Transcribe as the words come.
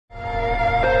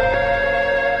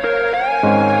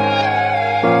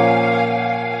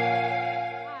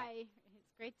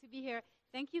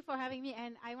having me.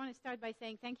 And I want to start by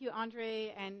saying thank you,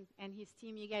 Andre, and his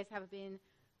team. You guys have been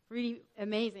really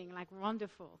amazing, like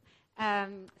wonderful.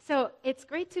 So it's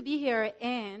great to be here.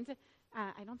 And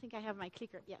I don't think I have my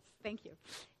clicker. Yes, thank you.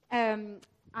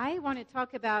 I want to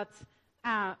talk about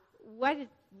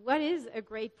what is a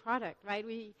great product, right?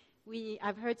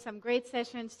 I've heard some great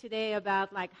sessions today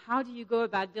about like how do you go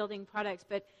about building products.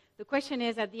 But the question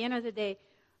is, at the end of the day,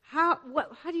 how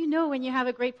do you know when you have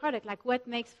a great product? Like, what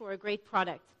makes for a great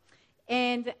product?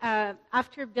 And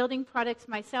after building products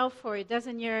myself for a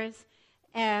dozen years,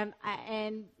 and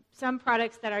some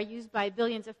products that are used by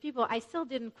billions of people, I still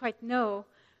didn't quite know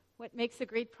what makes a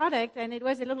great product, and it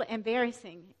was a little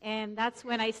embarrassing. And that's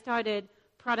when I started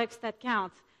Products That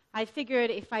Count. I figured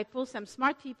if I pull some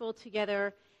smart people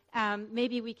together,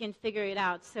 maybe we can figure it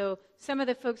out. So some of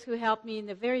the folks who helped me in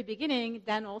the very beginning,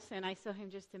 Dan Olson, I saw him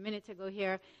just a minute ago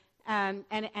here, and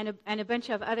a bunch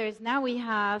of others. Now we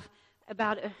have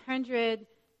about 100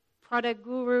 product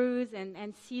gurus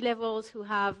and C-levels who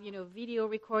have, video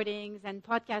recordings and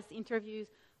podcast interviews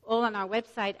all on our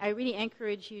website. I really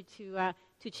encourage you to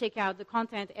check out the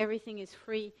content. Everything is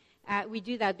free. We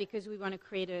do that because we want to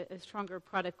create a stronger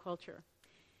product culture.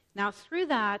 Now, through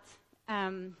that,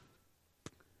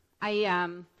 I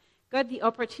got the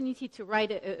opportunity to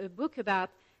write a book about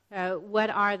what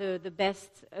are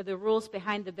the rules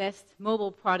behind the best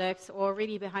mobile products, or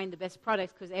really behind the best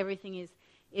products, because everything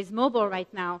is mobile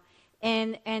right now.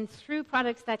 And through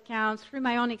Products That Count, through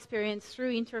my own experience,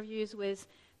 through interviews with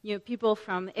people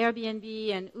from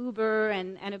Airbnb and Uber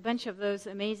and a bunch of those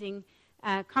amazing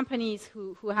companies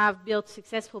who have built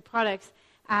successful products,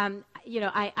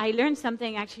 I learned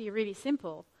something actually really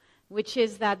simple, which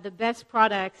is that the best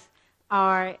products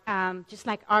are just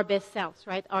like our best selves,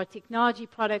 right? Our technology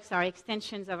products are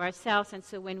extensions of ourselves, and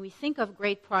so when we think of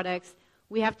great products,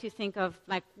 we have to think of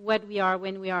like what we are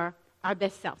when we are our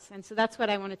best selves. And so that's what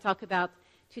I want to talk about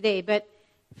today. But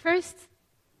first,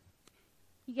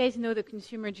 you guys know the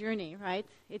consumer journey, right?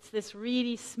 It's this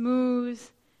really smooth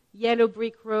yellow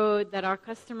brick road that our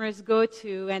customers go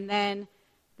to, and then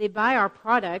they buy our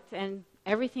product, and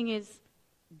everything is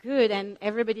good, and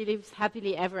everybody lives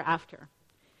happily ever after.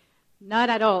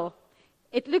 Not at all.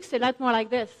 It looks a lot more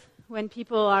like this when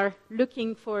people are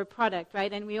looking for a product,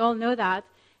 right? And we all know that.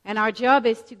 And our job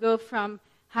is to go from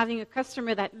having a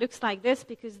customer that looks like this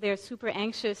because they're super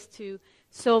anxious to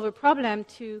solve a problem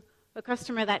to a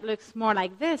customer that looks more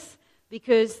like this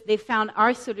because they found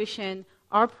our solution,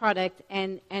 our product,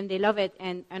 and they love it,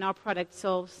 and our product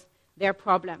solves their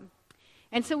problem.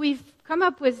 And so we've come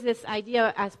up with this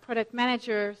idea as product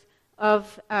managers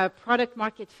of product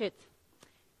market fit.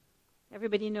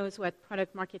 Everybody knows what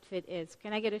product market fit is.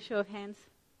 Can I get a show of hands?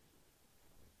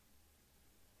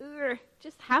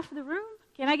 Just half the room?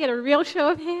 Can I get a real show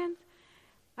of hands?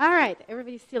 All right,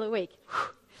 everybody's still awake.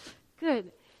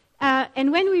 Good.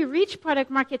 And when we reach product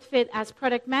market fit as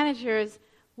product managers,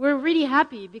 we're really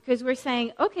happy because we're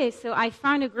saying, okay, so I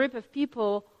found a group of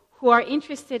people who are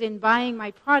interested in buying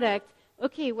my product.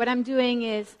 Okay, what I'm doing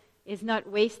is not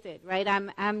wasted, right?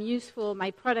 I'm useful.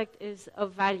 My product is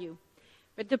of value.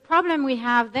 But the problem we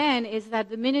have then is that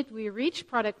the minute we reach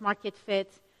product market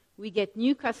fit, we get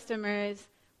new customers,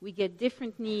 we get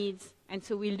different needs, and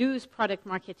so we lose product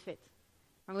market fit.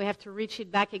 And we have to reach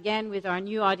it back again with our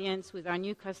new audience, with our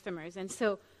new customers. And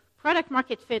so product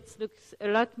market fit looks a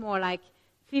lot more like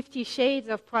 50 shades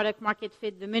of product market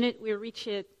fit. The minute we reach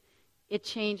it, it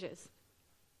changes.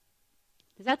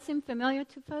 Does that seem familiar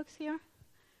to folks here?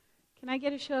 Can I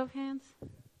get a show of hands?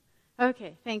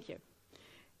 Okay, thank you.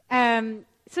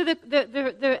 So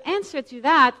the answer to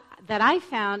that I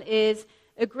found is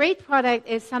a great product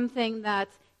is something that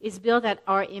is built at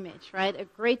our image, right? A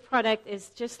great product is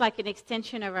just like an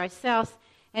extension of ourselves.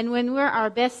 And when we're our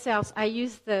best selves, I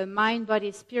use the mind,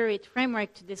 body, spirit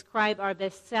framework to describe our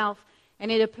best self,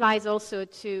 and it applies also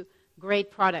to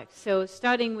great products. So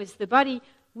starting with the body,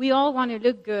 we all want to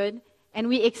look good, and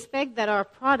we expect that our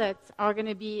products are going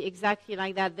to be exactly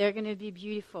like that. They're going to be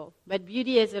beautiful. But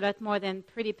beauty is a lot more than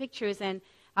pretty pictures, and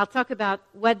I'll talk about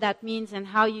what that means and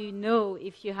how you know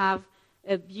if you have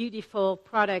a beautiful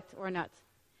product or not.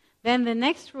 Then the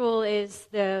next rule is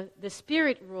the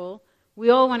spirit rule.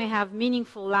 We all want to have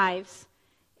meaningful lives,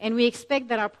 and we expect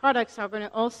that our products are going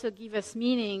to also give us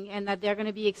meaning and that they're going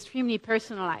to be extremely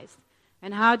personalized.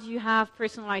 And how do you have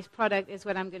personalized product is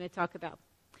what I'm going to talk about.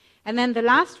 And then the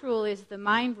last rule is the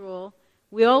mind rule.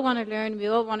 We all want to learn, we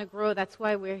all want to grow, that's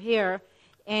why we're here,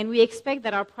 and we expect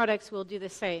that our products will do the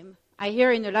same. I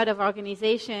hear in a lot of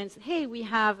organizations, hey, we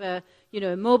have a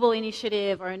mobile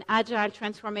initiative or an agile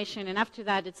transformation, and after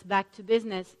that it's back to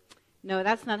business. No,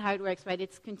 that's not how it works, right?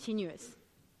 It's continuous.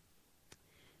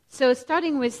 So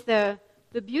starting with the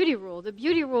beauty rule. The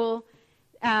beauty rule,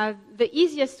 the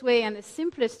easiest way and the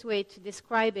simplest way to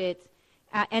describe it,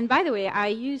 and by the way, I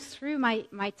use through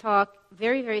my talk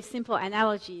very, very simple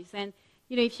analogies. And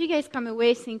if you guys come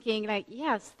away thinking like,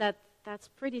 yes, that's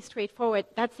pretty straightforward,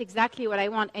 that's exactly what I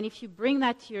want. And if you bring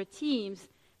that to your teams,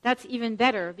 that's even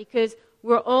better, because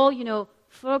we're all,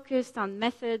 focused on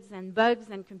methods and bugs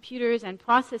and computers and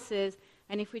processes.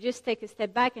 And if we just take a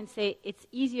step back and say it's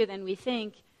easier than we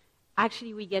think,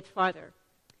 actually we get farther.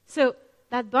 So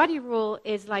that body rule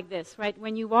is like this, right?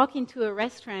 When you walk into a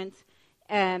restaurant,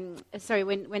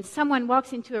 when someone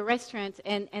walks into a restaurant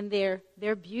and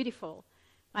they're beautiful,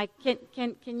 like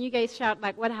can you guys shout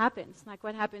like what happens? Like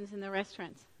what happens in the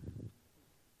restaurant?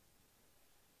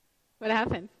 What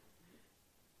happens?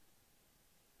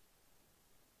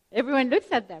 Everyone looks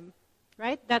at them,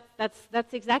 right?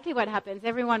 That's exactly what happens.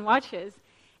 Everyone watches.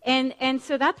 And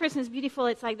so that person is beautiful.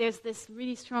 It's like there's this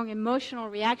really strong emotional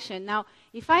reaction. Now,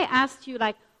 if I asked you,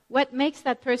 like, what makes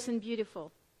that person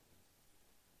beautiful?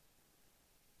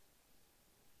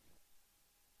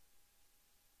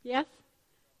 Yes?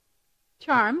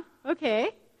 Charm.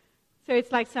 Okay. So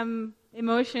it's like some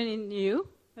emotion in you.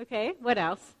 Okay. What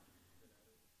else?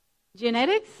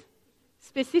 Genetics?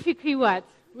 Specifically what?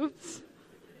 Oops.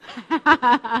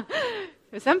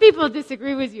 So some people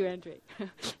disagree with you, Andre.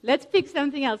 Let's pick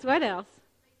something else. What else?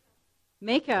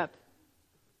 Makeup.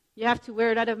 You have to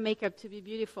wear a lot of makeup to be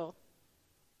beautiful.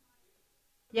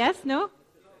 Yes? No?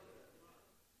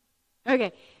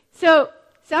 Okay. So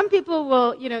some people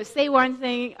will, say one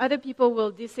thing, other people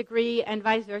will disagree, and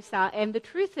vice versa. And the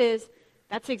truth is,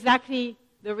 that's exactly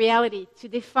the reality. To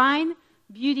define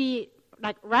beauty,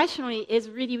 like rationally, is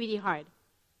really, really hard.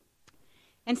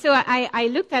 And so I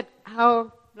looked at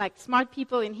how smart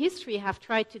people in history have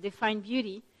tried to define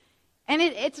beauty, and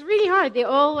it's really hard. They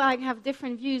all have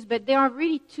different views, but there are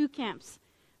really two camps.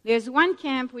 There's one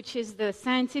camp, which is the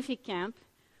scientific camp,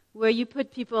 where you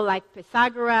put people like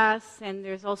Pythagoras, and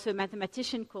there's also a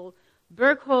mathematician called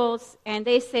Birkholz, and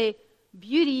they say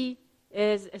beauty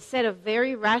is a set of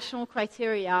very rational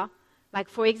criteria. Like,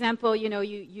 for example,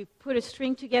 you put a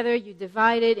string together, you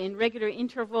divide it in regular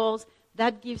intervals,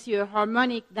 that gives you a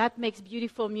harmonic, that makes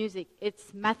beautiful music.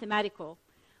 It's mathematical.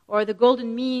 Or the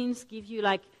golden means give you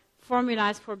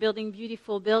formulas for building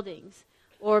beautiful buildings.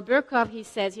 Or Birkhoff, he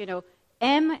says,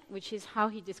 M, which is how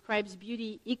he describes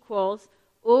beauty, equals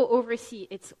O over C.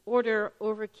 It's order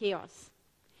over chaos.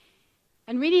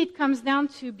 And really it comes down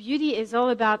to beauty is all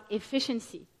about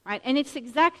efficiency, right? And it's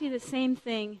exactly the same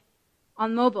thing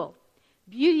on mobile.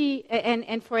 Beauty,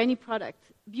 and for any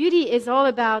product, beauty is all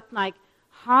about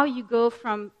how you go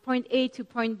from point A to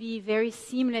point B very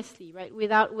seamlessly, right,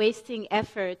 without wasting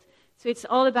effort. So it's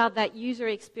all about that user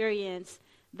experience,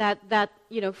 that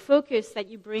focus that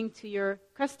you bring to your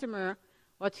customer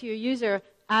or to your user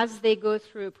as they go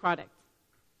through a product.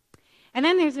 And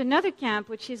then there's another camp,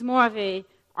 which is more of a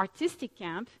artistic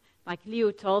camp, like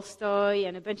Leo Tolstoy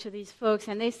and a bunch of these folks,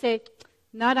 and they say,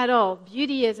 not at all.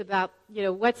 Beauty is about,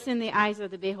 what's in the eyes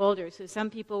of the beholder. So some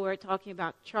people were talking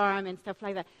about charm and stuff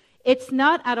like that. It's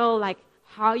not at all like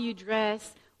how you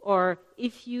dress or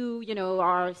if you,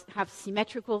 have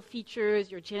symmetrical features,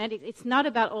 your genetics. It's not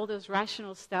about all those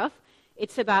rational stuff.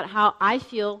 It's about how I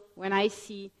feel when I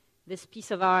see this piece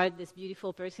of art, this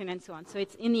beautiful person, and so on. So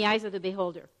it's in the eyes of the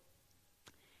beholder.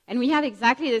 And we have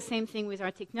exactly the same thing with our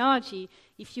technology.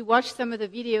 If you watch some of the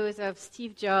videos of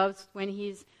Steve Jobs when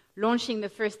he's launching the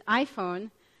first iPhone,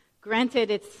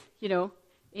 granted it's,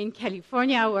 in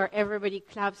California where everybody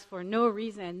claps for no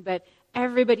reason, but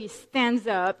everybody stands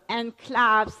up and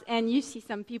claps, and you see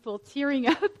some people tearing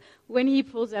up when he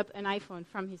pulls up an iPhone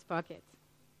from his pocket.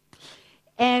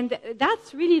 And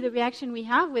that's really the reaction we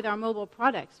have with our mobile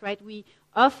products, right? We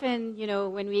often,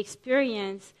 when we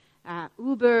experience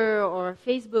Uber or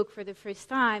Facebook for the first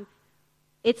time,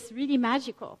 it's really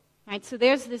magical, right? So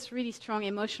there's this really strong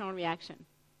emotional reaction.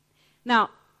 Now,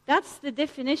 that's the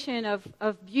definition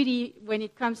of beauty when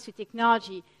it comes to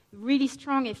technology. Really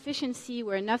strong efficiency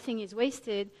where nothing is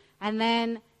wasted, and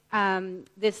then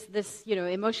this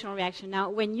emotional reaction.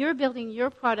 Now, when you're building your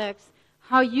products,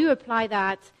 how you apply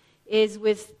that is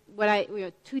with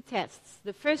two tests.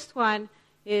 The first one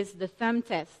is the thumb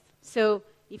test. So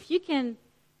if you can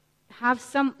have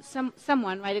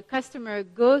someone, right, a customer,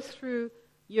 go through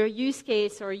your use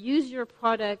case or use your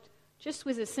product just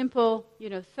with a simple,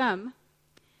 thumb,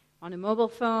 on a mobile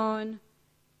phone,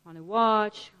 on a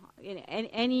watch,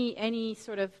 any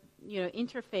sort of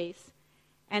interface,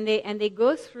 and they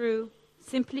go through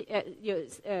simply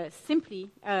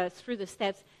through the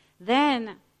steps,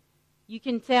 then you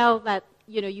can tell that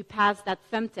you pass that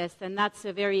thumb test, and that's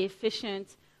a very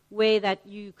efficient way that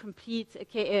you complete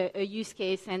a use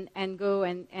case and go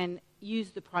and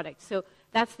use the product. So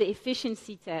that's the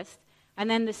efficiency test. And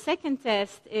then the second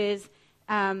test is,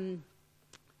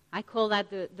 I call that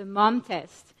the mom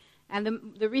test. And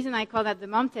the reason I call that the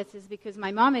mom test is because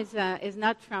my mom is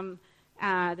not from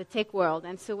the tech world.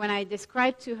 And so when I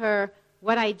describe to her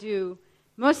what I do,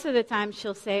 most of the time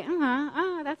she'll say,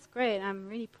 that's great. I'm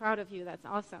really proud of you. That's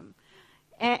awesome.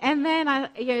 And then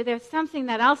there's something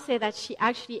that I'll say that she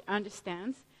actually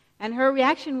understands. And her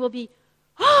reaction will be,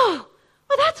 oh,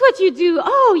 that's what you do.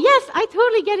 Oh, yes, I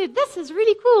totally get it. This is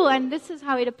really cool. And this is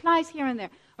how it applies here and there.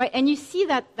 Right? And you see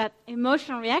that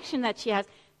emotional reaction that she has.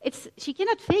 She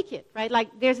cannot fake it, right?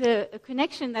 Like there's a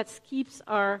connection that keeps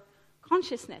our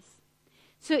consciousness.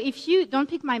 So if you don't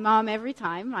pick my mom every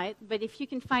time, right? But if you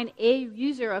can find a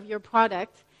user of your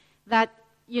product that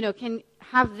can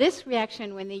have this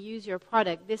reaction when they use your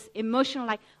product, this emotional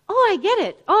like, oh, I get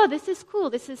it. Oh, this is cool.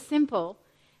 This is simple.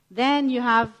 Then you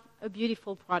have a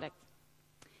beautiful product.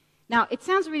 Now, it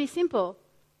sounds really simple.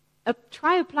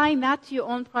 Try applying that to your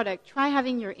own product. Try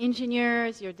having your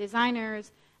engineers, your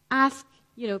designers, ask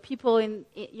people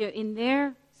in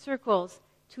their circles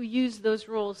to use those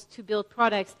rules to build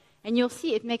products, and you'll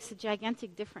see it makes a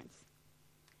gigantic difference.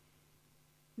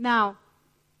 Now,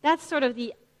 that's sort of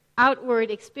the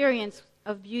outward experience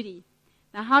of beauty.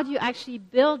 Now, how do you actually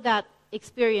build that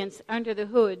experience under the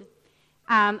hood?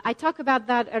 I talk about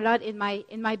that a lot in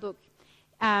my book.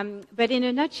 But in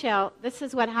a nutshell, this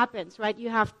is what happens, right? You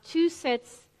have two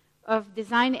sets of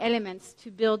design elements to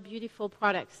build beautiful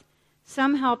products.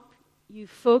 Some help you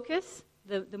focus,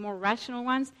 the more rational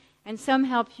ones, and some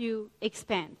help you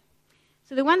expand.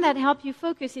 So the one that help you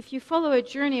focus, if you follow a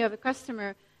journey of a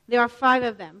customer, there are 5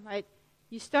 of them, right?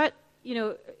 You start,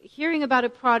 hearing about a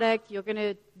product, you're going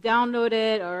to download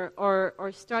it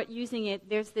or start using it.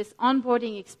 There's this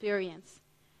onboarding experience.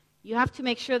 You have to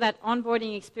make sure that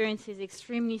onboarding experience is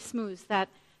extremely smooth, that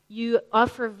you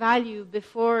offer value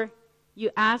before you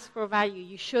ask for value.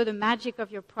 You show the magic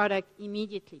of your product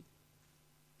immediately.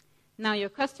 Now, your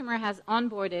customer has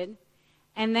onboarded,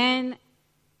 and then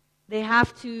they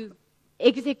have to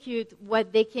execute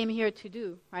what they came here to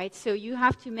do, right? So you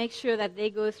have to make sure that they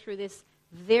go through this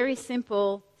very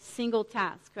simple single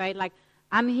task, right? Like,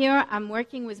 I'm here, I'm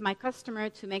working with my customer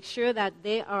to make sure that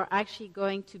they are actually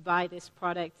going to buy this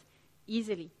product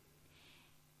easily.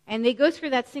 And they go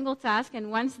through that single task,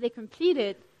 and once they complete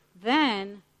it,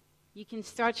 then you can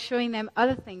start showing them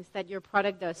other things that your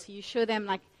product does. So you show them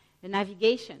like the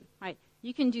navigation, right?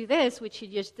 You can do this, which you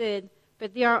just did,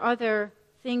 but there are other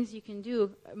things you can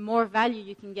do, more value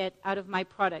you can get out of my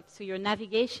product. So your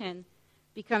navigation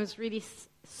becomes really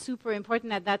super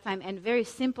important at that time, and very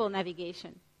simple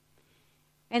navigation.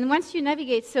 And once you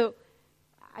navigate, so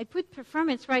I put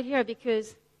performance right here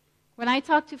because when I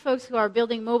talk to folks who are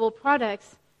building mobile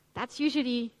products, that's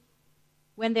usually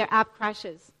when their app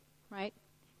crashes, right?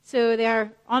 So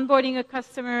they're onboarding a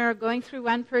customer, going through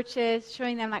one purchase,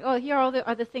 showing them like, oh, here are all the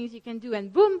other things you can do,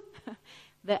 and boom,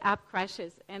 the app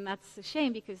crashes. And that's a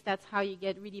shame because that's how you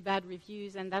get really bad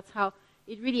reviews, and that's how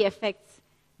it really affects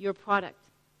your product.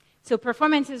 So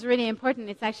performance is really important.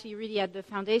 It's actually really at the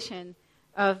foundation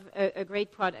of a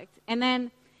great product. And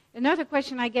then another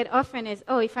question I get often is,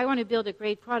 oh, if I want to build a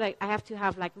great product, I have to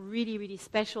have like really, really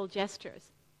special gestures.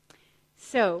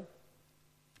 So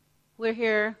we're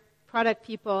here, product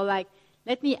people, like,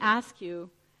 let me ask you,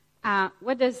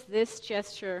 what does this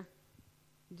gesture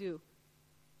do?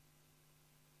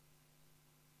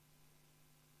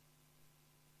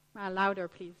 Louder,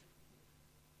 please.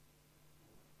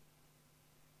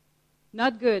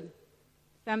 Not good.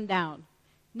 Thumb down.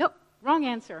 Nope, wrong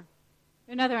answer.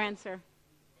 Another answer.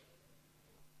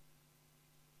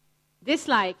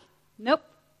 Dislike. Nope.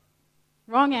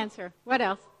 Wrong answer. What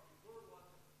else?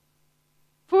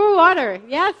 Pour water.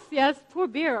 Yes, yes. Pour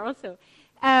beer also.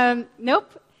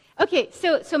 Nope. Okay,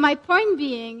 so my point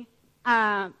being,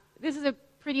 this is a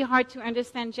pretty hard to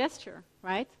understand gesture,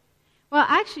 right? Well,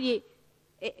 actually,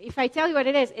 if I tell you what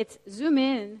it is, it's zoom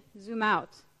in, zoom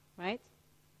out, right?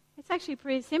 It's actually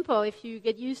pretty simple if you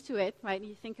get used to it, right?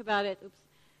 You think about it. Oops.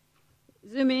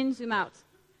 Zoom in, zoom out.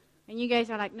 And you guys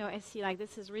are like, no, SC, like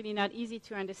this is really not easy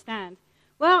to understand.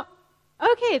 Well,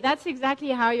 okay, that's exactly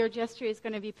how your gesture is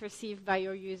going to be perceived by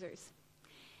your users.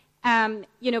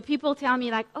 People tell me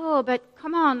like, oh, but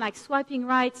come on, like swiping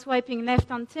right, swiping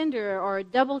left on Tinder, or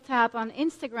double tap on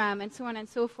Instagram, and so on and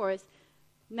so forth.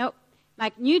 Nope.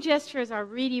 Like new gestures are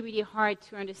really, really hard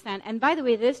to understand. And by the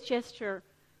way, this gesture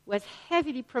was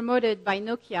heavily promoted by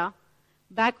Nokia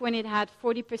back when it had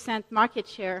 40% market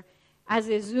share as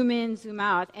a zoom in, zoom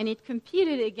out. And it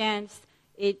competed against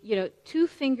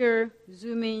two-finger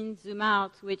zoom in, zoom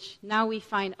out, which now we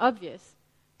find obvious.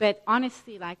 But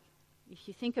honestly, like, if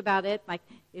you think about it, like,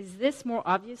 is this more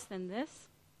obvious than this?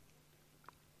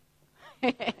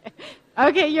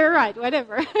 Okay, you're right,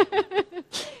 whatever.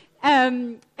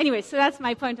 Anyway, so that's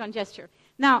my point on gesture.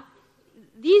 Now,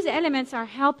 these elements are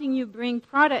helping you bring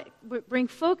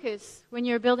focus when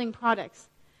you're building products.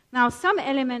 Now, some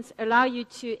elements allow you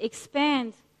to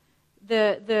expand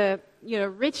the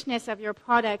richness of your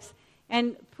products,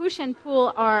 and push and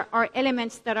pull are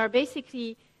elements that are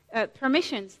basically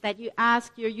permissions that you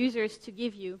ask your users to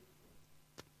give you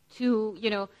to,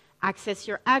 access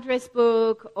your address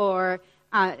book or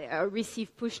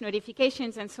receive push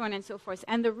notifications and so on and so forth.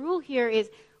 And the rule here is,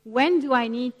 when do I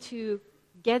need to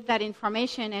get that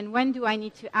information and when do I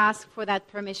need to ask for that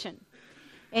permission?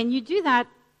 And you do that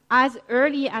as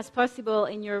early as possible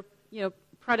in your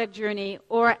product journey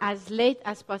or as late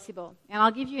as possible. And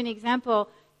I'll give you an example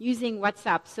using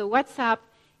WhatsApp. So WhatsApp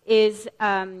is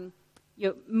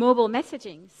mobile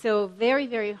messaging, so very,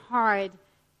 very hard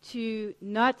to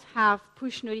not have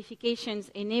push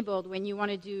notifications enabled when you want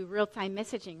to do real-time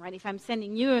messaging, right? If I'm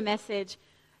sending you a message,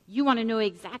 you want to know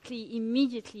exactly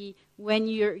immediately when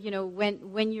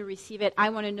when you receive it. I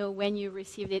want to know when you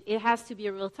received it. It has to be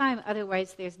real time,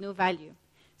 otherwise there's no value.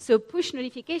 So push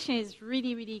notification is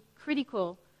really, really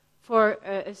critical for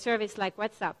a service like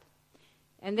WhatsApp.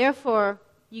 And therefore,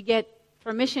 you get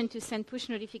permission to send push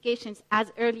notifications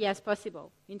as early as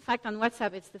possible. In fact, on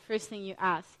WhatsApp, it's the first thing you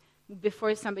ask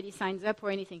before somebody signs up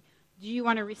or anything. Do you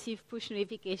want to receive push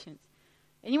notifications?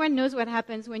 Anyone knows what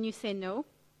happens when you say no?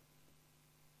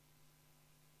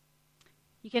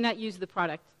 You cannot use the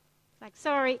product. It's like,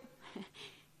 sorry.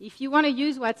 If you want to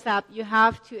use WhatsApp, you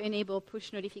have to enable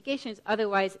push notifications.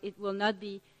 Otherwise, it will not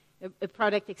be a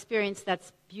product experience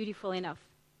that's beautiful enough.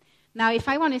 Now, if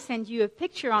I want to send you a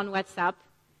picture on WhatsApp,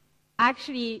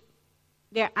 actually,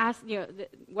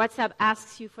 WhatsApp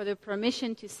asks you for the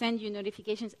permission to send you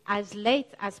notifications as late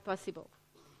as possible.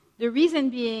 The reason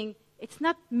being, it's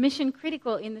not mission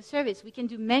critical in the service. We can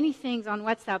do many things on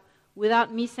WhatsApp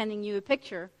without me sending you a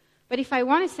picture. But if I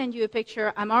want to send you a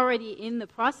picture, I'm already in the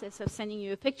process of sending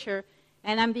you a picture,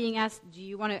 and I'm being asked, do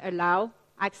you want to allow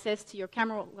access to your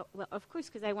camera? Well, of course,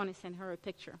 because I want to send her a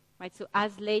picture, right? So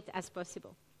as late as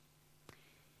possible.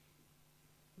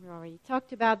 We already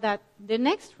talked about that. The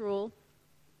next rule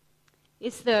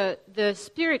is the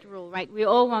spirit rule, right? We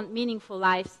all want meaningful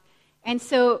lives. And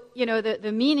so,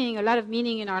 the meaning, a lot of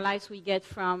meaning in our lives we get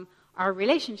from our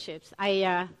relationships.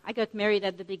 I got married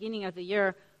at the beginning of the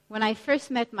year. When I first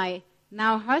met my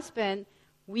now husband,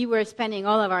 we were spending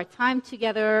all of our time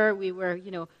together. We were,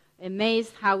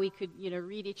 amazed how we could,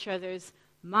 read each other's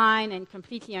mind and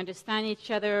completely understand each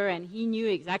other. And he knew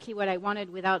exactly what I wanted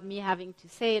without me having to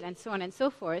say it, and so on and so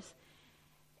forth.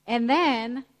 And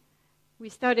then we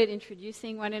started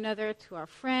introducing one another to our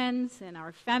friends and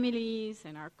our families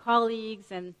and our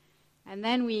colleagues, and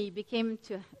then we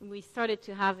started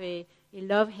to have a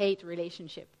love-hate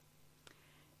relationship.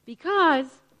 Because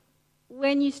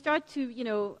when you start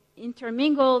to,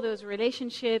 intermingle those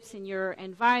relationships in your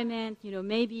environment,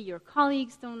 maybe your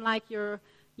colleagues don't like your,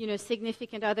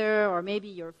 significant other, or maybe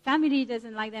your family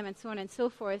doesn't like them, and so on and so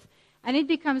forth, and it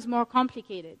becomes more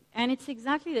complicated. And it's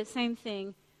exactly the same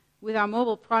thing with our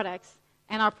mobile products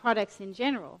and our products in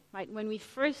general, right? When we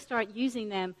first start using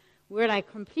them, we're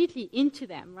like completely into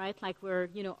them, right? Like we're,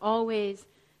 always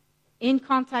in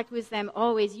contact with them,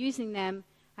 always using them.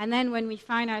 And then when we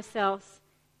find ourselves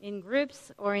in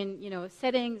groups or in,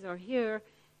 settings or here,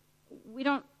 we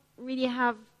don't really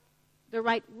have the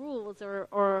right rules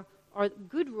or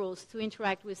good rules to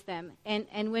interact with them.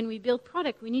 And when we build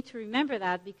product, we need to remember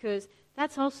that, because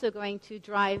that's also going to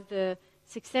drive the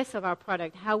success of our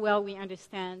product, how well we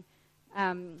understand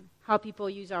how people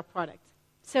use our product.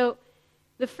 So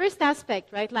the first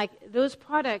aspect, right, like those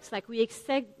products, like we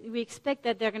expect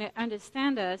that they're going to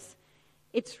understand us.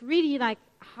 It's really like,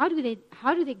 how do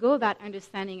they go about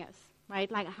understanding us,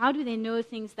 right? Like, how do they know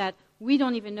things that we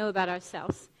don't even know about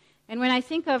ourselves? And when I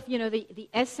think of, the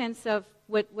essence of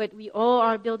what we all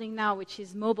are building now, which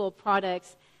is mobile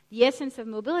products, the essence of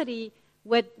mobility,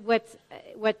 what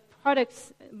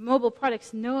mobile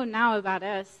products know now about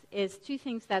us is two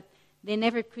things that they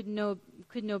never could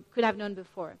have known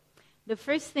before. The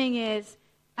first thing is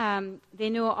they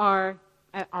know our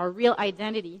real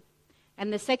identity,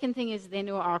 and the second thing is they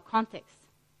know our context.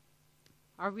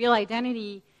 Our real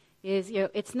identity is,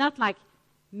 it's not like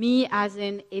me as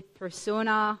in a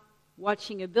persona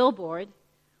watching a billboard,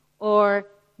 or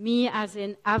me as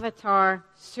an avatar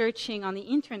searching on the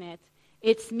internet.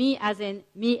 It's me as in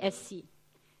me SC.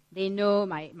 They know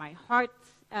my heart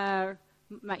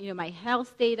my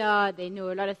health data. They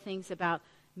know a lot of things about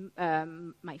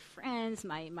my friends,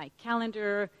 my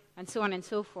calendar, and so on and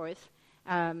so forth.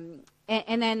 And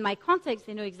then my context,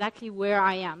 they know exactly where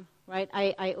I am, right?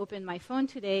 I open my phone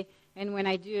today, and when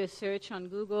I do a search on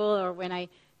Google or when I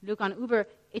look on Uber,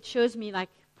 it shows me like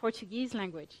Portuguese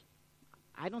language.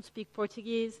 I don't speak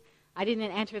Portuguese. I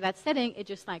didn't enter that setting. It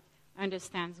just like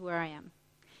understands where I am.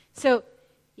 So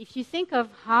if you think of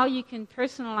how you can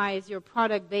personalize your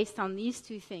product based on these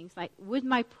two things, like would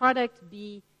my product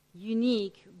be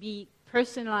unique, be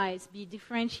personalized, be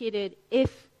differentiated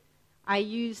if I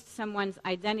used someone's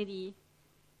identity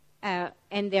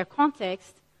and their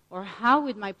context, or how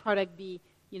would my product be,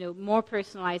 more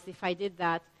personalized if I did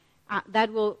that?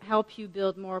 That will help you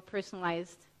build more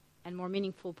personalized and more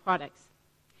meaningful products.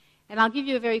 And I'll give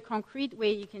you a very concrete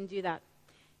way you can do that.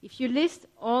 If you list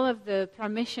all of the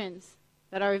permissions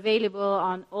that are available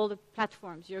on all the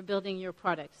platforms you're building your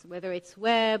products, whether it's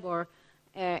web or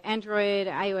Android,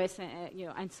 iOS,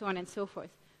 and so on and so forth.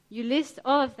 You list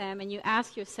all of them and you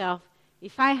ask yourself,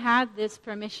 if I had this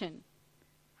permission,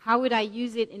 how would I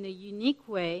use it in a unique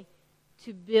way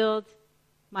to build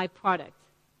my product?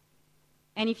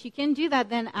 And if you can do that,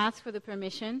 then ask for the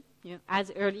permission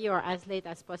as early or as late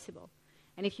as possible.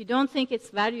 And if you don't think it's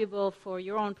valuable for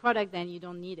your own product, then you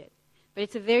don't need it. But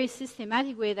it's a very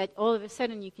systematic way that all of a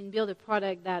sudden you can build a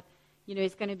product that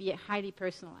is going to be highly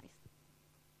personalized.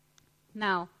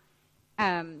 Now,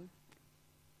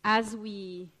 as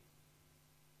we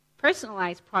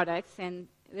personalize products, and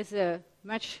this is a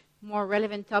much more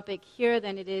relevant topic here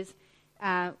than it is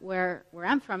where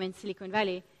I'm from in Silicon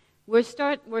Valley, we're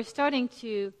starting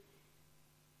to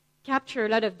capture a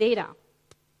lot of data.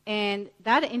 And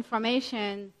that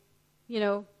information,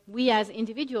 we as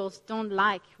individuals don't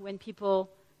like when people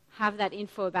have that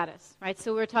info about us, right?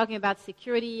 So we're talking about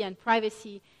security and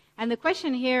privacy. And the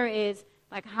question here is,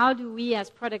 like, how do we as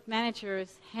product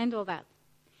managers handle that?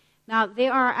 Now,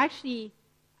 there are actually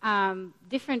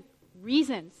different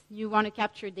reasons you want to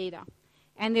capture data.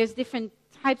 And there's different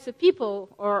types of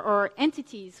people or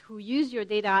entities who use your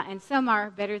data, and some are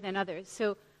better than others.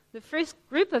 So the first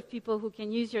group of people who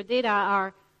can use your data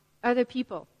are other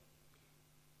people.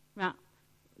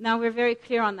 Now we're very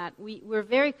clear on that. We're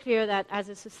very clear that as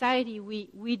a society,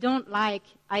 we don't like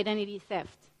identity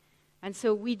theft. And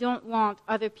so we don't want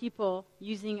other people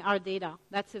using our data.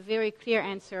 That's a very clear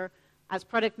answer. As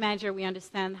product manager, we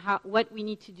understand what we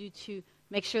need to do to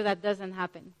make sure that doesn't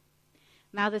happen.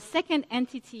 Now, the second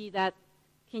entity that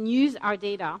can use our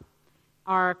data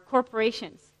are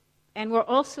corporations. And we're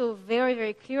also very,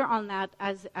 very clear on that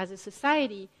as a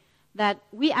society, that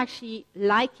we actually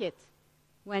like it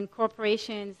when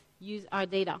corporations use our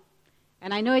data.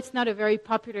 And I know it's not a very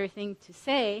popular thing to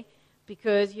say,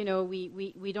 because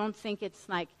we don't think it's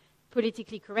like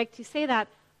politically correct to say that,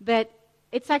 but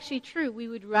it's actually true. We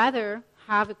would rather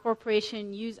have a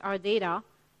corporation use our data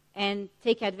and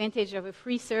take advantage of a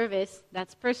free service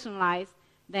that's personalized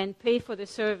than pay for the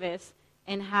service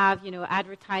and have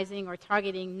advertising or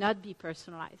targeting not be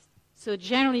personalized. So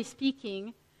generally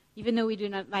speaking, even though we do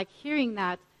not like hearing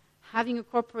that, having a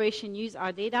corporation use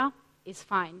our data is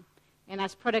fine. And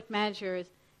as product managers,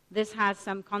 this has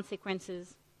some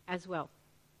consequences as well.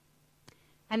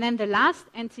 And then the last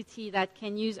entity that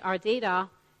can use our data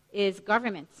is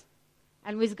governments.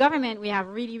 And with government, we have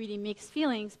really, really mixed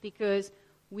feelings, because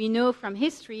we know from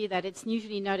history that it's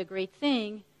usually not a great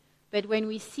thing. But when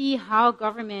we see how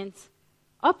governments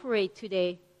operate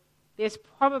today, there's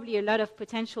probably a lot of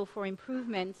potential for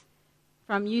improvement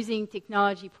from using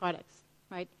technology products,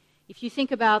 right? If you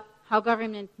think about how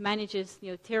government manages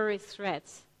terrorist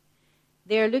threats,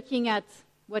 they're looking at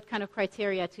what kind of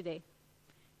criteria today?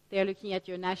 They're looking at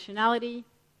your nationality,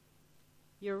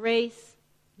 your race,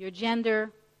 your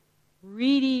gender,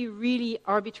 really, really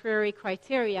arbitrary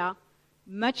criteria,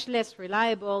 much less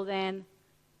reliable than,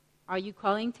 are you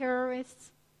calling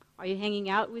terrorists? Are you hanging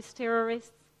out with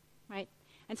terrorists? Right?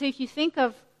 And so if you think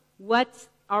of what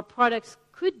our products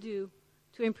could do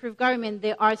to improve government,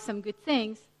 there are some good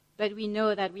things, but we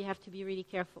know that we have to be really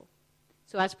careful.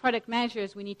 So as product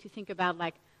managers, we need to think about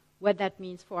what that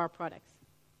means for our products.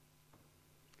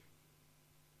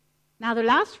 Now, the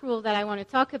last rule that I want to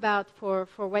talk about for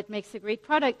what makes a great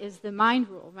product is the mind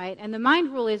rule, right? And the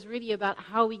mind rule is really about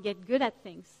how we get good at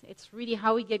things. It's really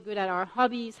how we get good at our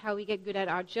hobbies, how we get good at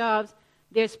our jobs.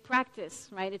 There's practice,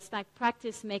 right? It's like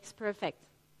practice makes perfect.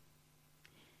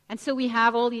 And so we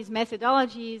have all these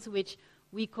methodologies which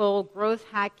we call growth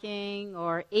hacking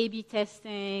or A/B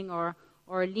testing or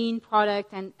lean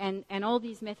product and all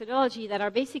these methodologies that are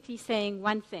basically saying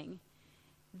one thing.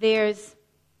 There's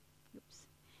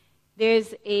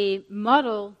a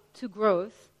model to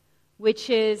growth, which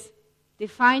is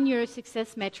define your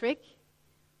success metric,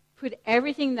 put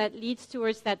everything that leads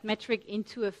towards that metric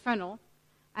into a funnel,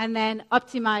 and then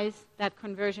optimize that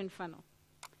conversion funnel.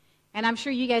 And I'm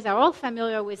sure you guys are all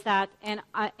familiar with that. And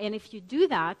if you do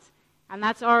that, and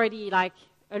that's already like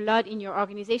a lot in your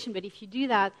organization, but if you do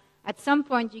that, at some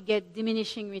point you get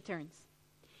diminishing returns.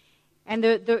 And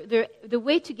the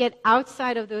way to get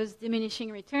outside of those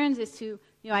diminishing returns is to,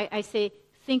 I say,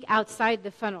 think outside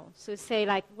the funnel. So say,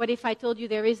 like, what if I told you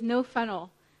there is no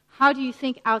funnel? How do you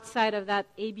think outside of that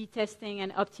A/B testing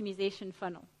and optimization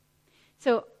funnel?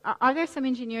 So are there some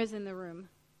engineers in the room?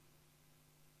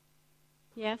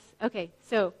 Yes? Okay,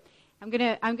 so I'm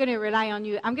gonna rely on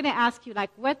you. I'm gonna ask you,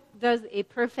 like, what does a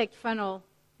perfect funnel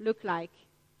look like?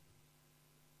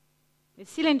 A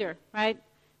cylinder, right?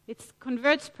 It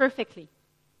converts perfectly.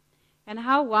 And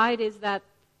how wide is that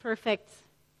perfect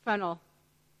funnel?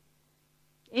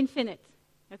 Infinite.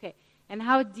 Okay. And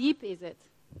how deep is it?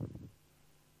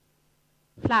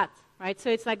 Flat, right? So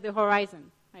it's like the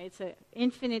horizon, right? It's an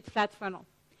infinite flat funnel,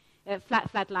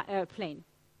 plane.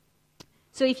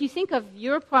 So if you think of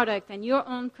your product and your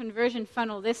own conversion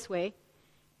funnel this way,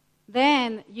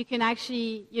 then you can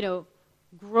actually,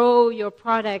 grow your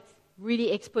product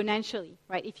really exponentially,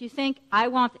 right? If you think, I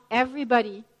want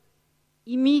everybody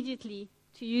immediately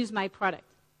to use my product.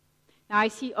 Now, I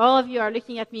see all of you are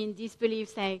looking at me in disbelief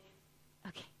saying,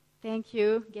 okay, thank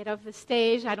you, get off the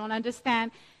stage, I don't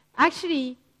understand.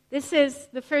 Actually, this is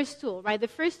the first tool, right? The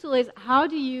first tool is how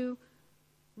do you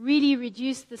really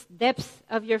reduce the depth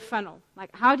of your funnel?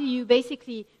 Like, how do you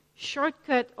basically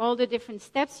shortcut all the different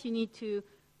steps you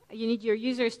need your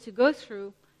users to go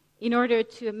through in order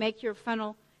to make your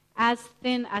funnel as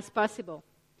thin as possible?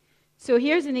 So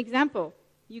here's an example.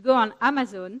 You go on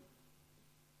Amazon,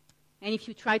 and if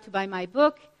you try to buy my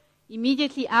book,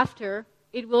 immediately after,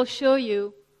 it will show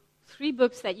you 3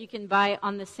 books that you can buy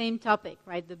on the same topic,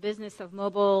 right? The business of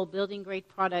mobile, building great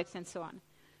products, and so on.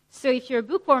 So if you're a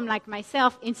bookworm like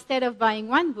myself, instead of buying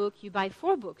 1 book, you buy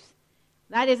 4 books.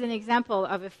 That is an example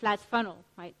of a flat funnel,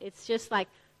 right? It's just like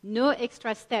no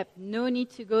extra step, no need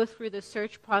to go through the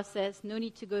search process, no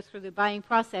need to go through the buying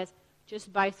process,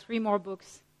 just buy 3 more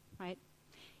books, right?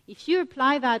 If you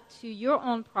apply that to your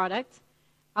own product,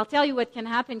 I'll tell you what can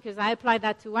happen because I applied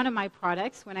that to one of my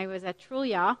products when I was at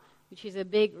Trulia, which is a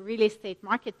big real estate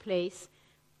marketplace.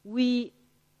 We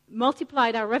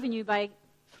multiplied our revenue by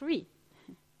 3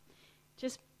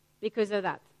 just because of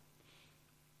that.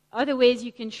 Other ways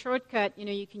you can shortcut,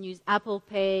 you can use Apple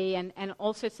Pay and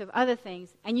all sorts of other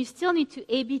things. And you still need to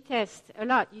A/B test a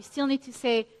lot. You still need to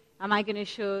say, am I going to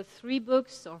show 3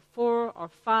 books or 4 or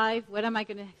 5? What am I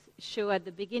going to show at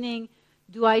the beginning?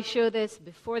 Do I show this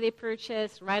before they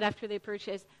purchase, right after they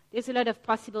purchase? There's a lot of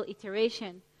possible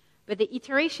iteration. But the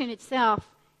iteration itself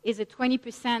is a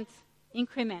 20%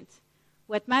 increment.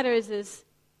 What matters is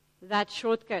that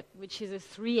shortcut, which is a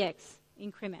 3x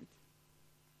increment.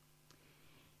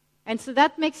 And so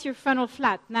that makes your funnel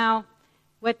flat. Now,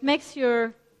 what makes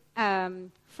your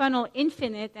funnel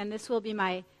infinite, and this will be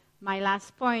my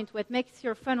last point, what makes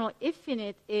your funnel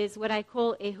infinite is what I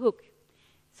call a hook.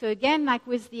 So again, like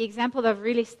with the example of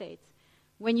real estate,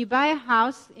 when you buy a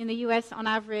house in the US on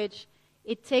average,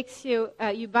 it takes you,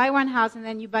 you buy one house and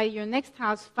then you buy your next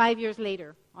house 5 years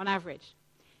later on average.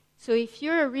 So if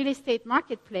you're a real estate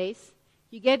marketplace,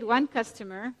 you get one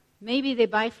customer, maybe they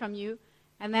buy from you,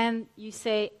 and then you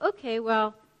say, okay,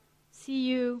 well, see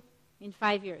you in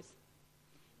 5 years.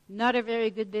 Not a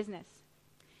very good business.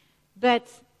 But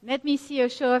let me see a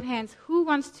show of hands. Who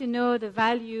wants to know the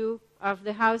value of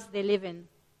the house they live in?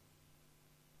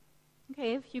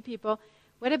 Okay, a few people.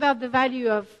 What about the value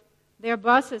of their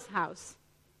boss's house?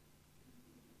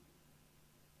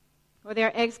 Or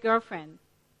their ex-girlfriend?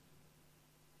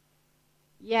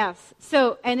 Yes.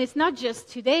 So, and it's not just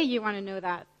today you want to know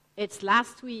that. It's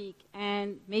last week,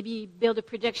 and maybe build a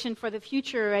projection for the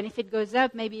future, and if it goes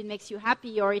up, maybe it makes you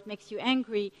happy or it makes you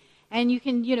angry. And you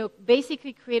can,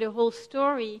 basically create a whole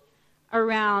story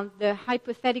around the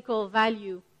hypothetical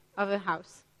value of a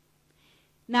house.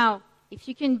 Now, if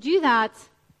you can do that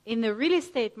in the real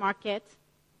estate market,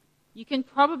 you can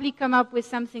probably come up with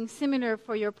something similar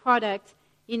for your product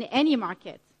in any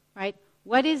market, right?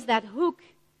 What is that hook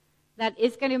that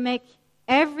is going to make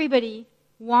everybody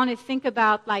want to think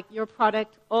about like your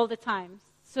product all the time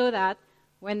so that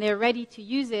when they're ready to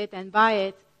use it and buy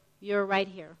it, you're right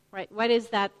here, right? What is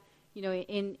that?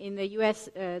 In the US,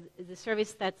 the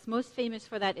service that's most famous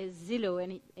for that is Zillow,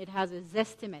 and it has a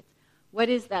Zestimate. What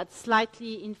is that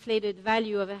slightly inflated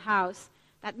value of a house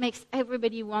that makes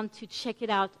everybody want to check it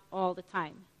out all the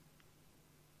time?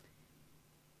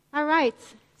 All right,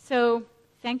 so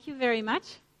thank you very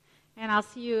much, and I'll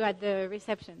see you at the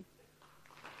reception.